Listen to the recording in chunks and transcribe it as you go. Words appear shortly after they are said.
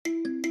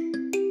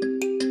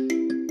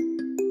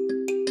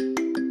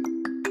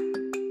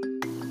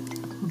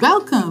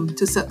Welcome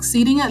to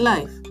Succeeding at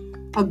Life,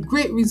 a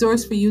great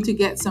resource for you to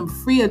get some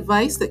free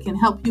advice that can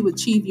help you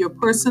achieve your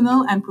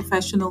personal and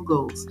professional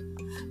goals.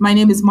 My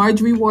name is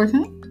Marjorie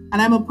Wharton, and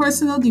I'm a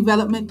personal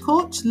development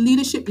coach,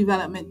 leadership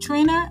development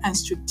trainer, and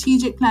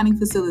strategic planning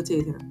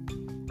facilitator.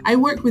 I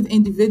work with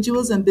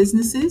individuals and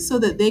businesses so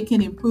that they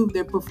can improve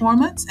their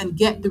performance and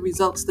get the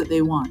results that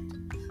they want.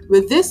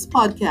 With this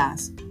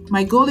podcast,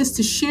 my goal is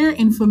to share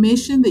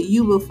information that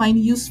you will find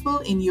useful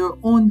in your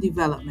own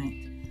development.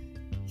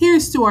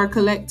 Here's to our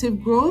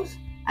collective growth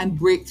and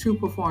breakthrough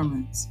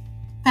performance.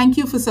 Thank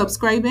you for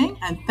subscribing,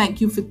 and thank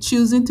you for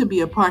choosing to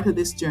be a part of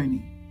this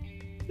journey.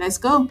 Let's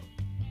go.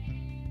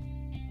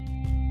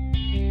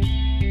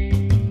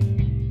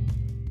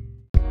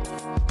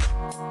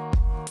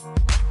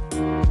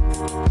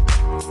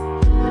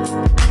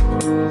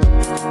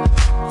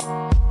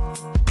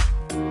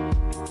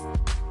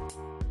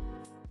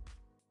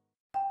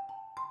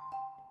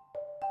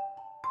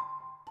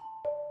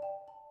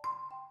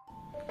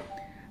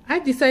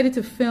 I've decided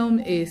to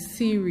record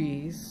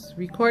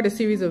a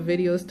series of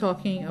videos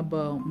talking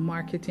about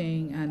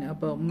marketing and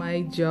about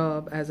my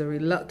job as a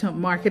reluctant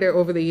marketer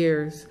over the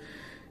years.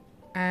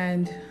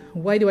 And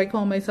why do I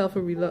call myself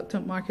a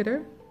reluctant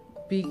marketer?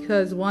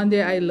 Because one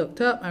day I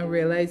looked up and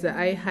realized that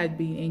I had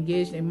been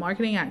engaged in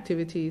marketing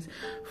activities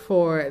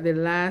for the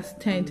last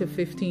 10 to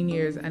 15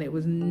 years, and it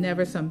was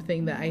never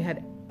something that I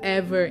had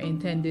ever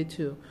intended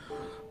to.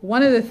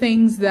 One of the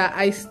things that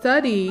I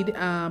studied,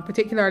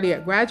 particularly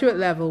at graduate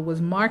level, was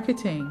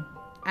marketing.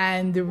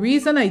 And the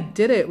reason I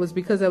did it was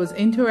because I was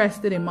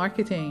interested in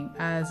marketing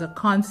as a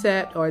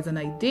concept or as an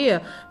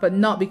idea, but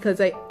not because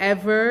I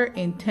ever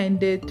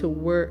intended to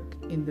work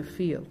in the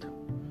field.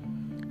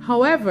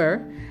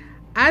 However,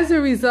 as a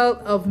result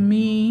of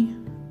me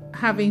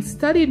having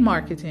studied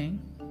marketing,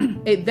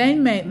 it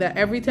then meant that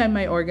every time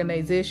my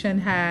organization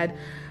had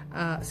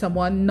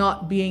someone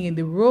not being in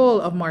the role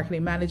of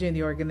marketing manager in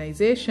the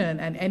organization,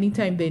 and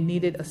anytime they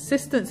needed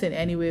assistance in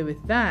any way with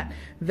that,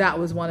 that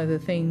was one of the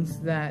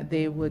things that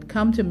they would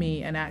come to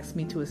me and ask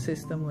me to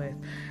assist them with.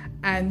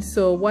 And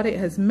so what it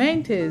has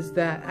meant is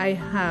that I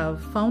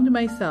have found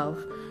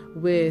myself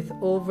with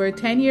over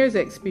 10 years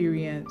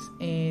experience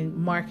in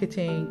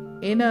marketing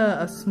in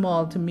a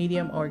small to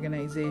medium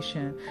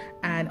organization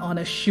and on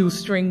a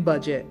shoestring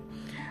budget.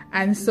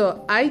 And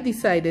so I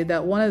decided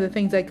that one of the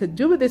things I could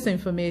do with this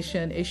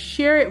information is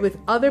share it with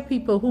other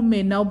people who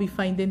may now be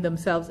finding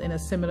themselves in a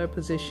similar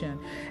position.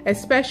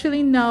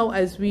 Especially now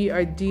as we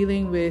are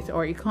dealing with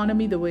our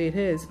economy the way it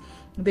is,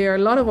 there are a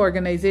lot of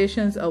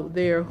organizations out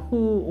there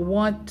who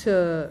want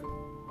to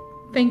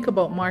think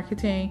about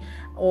marketing,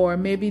 or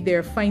maybe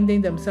they're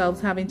finding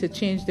themselves having to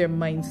change their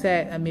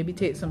mindset and maybe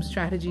take some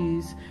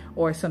strategies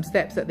or some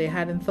steps that they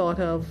hadn't thought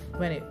of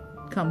when it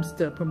comes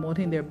to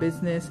promoting their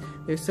business,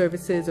 their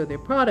services, or their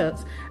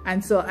products.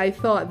 And so I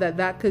thought that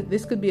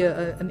this could be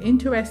an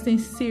interesting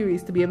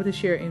series to be able to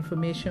share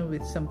information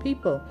with some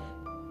people.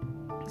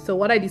 So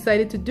what I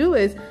decided to do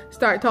is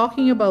start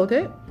talking about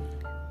it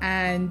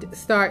and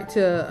start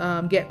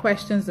to get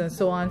questions and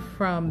so on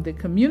from the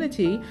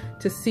community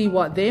to see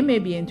what they may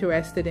be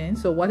interested in.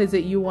 So what is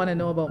it you want to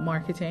know about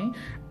marketing?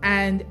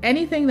 And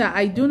anything that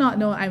I do not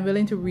know, I'm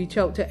willing to reach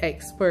out to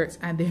experts,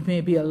 and there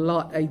may be a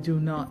lot I do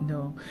not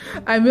know.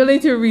 I'm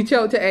willing to reach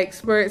out to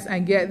experts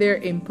and get their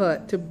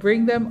input to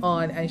bring them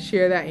on and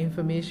share that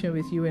information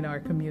with you in our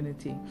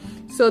community.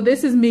 So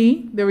this is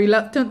me, the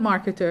reluctant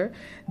marketer,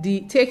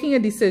 taking a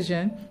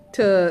decision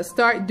to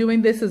start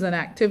doing this as an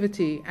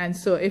activity. And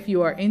so if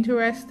you are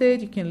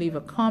interested, you can leave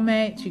a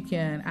comment, you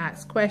can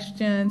ask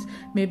questions,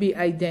 maybe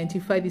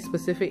identify the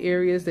specific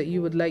areas that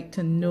you would like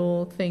to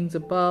know things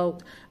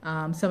about,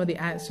 some of the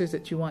answers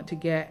that you want to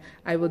get.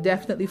 I will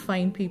definitely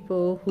find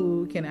people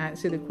who can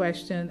answer the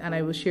question, and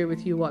I will share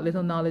with you what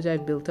little knowledge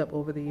I've built up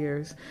over the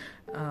years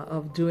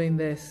of doing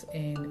this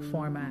in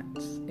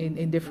formats,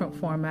 in different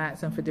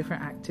formats and for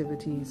different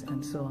activities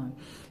and so on.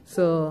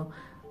 So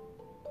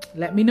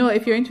let me know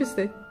if you're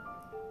interested.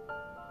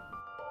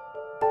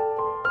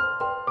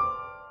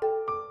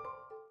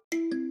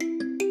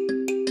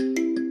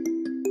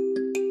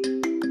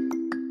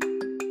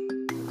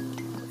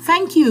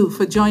 Thank you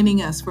for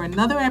joining us for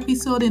another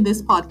episode in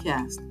this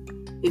podcast.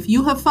 If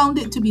you have found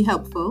it to be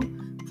helpful,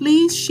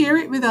 please share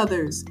it with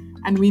others,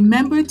 and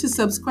remember to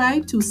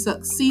subscribe to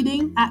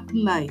Succeeding at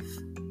Life.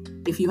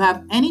 If you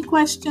have any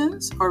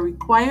questions or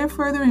require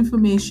further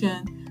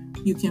information,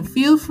 you can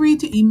feel free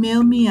to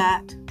email me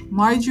at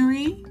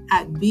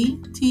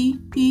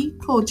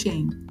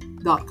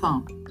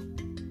marjorie@btpcoaching.com.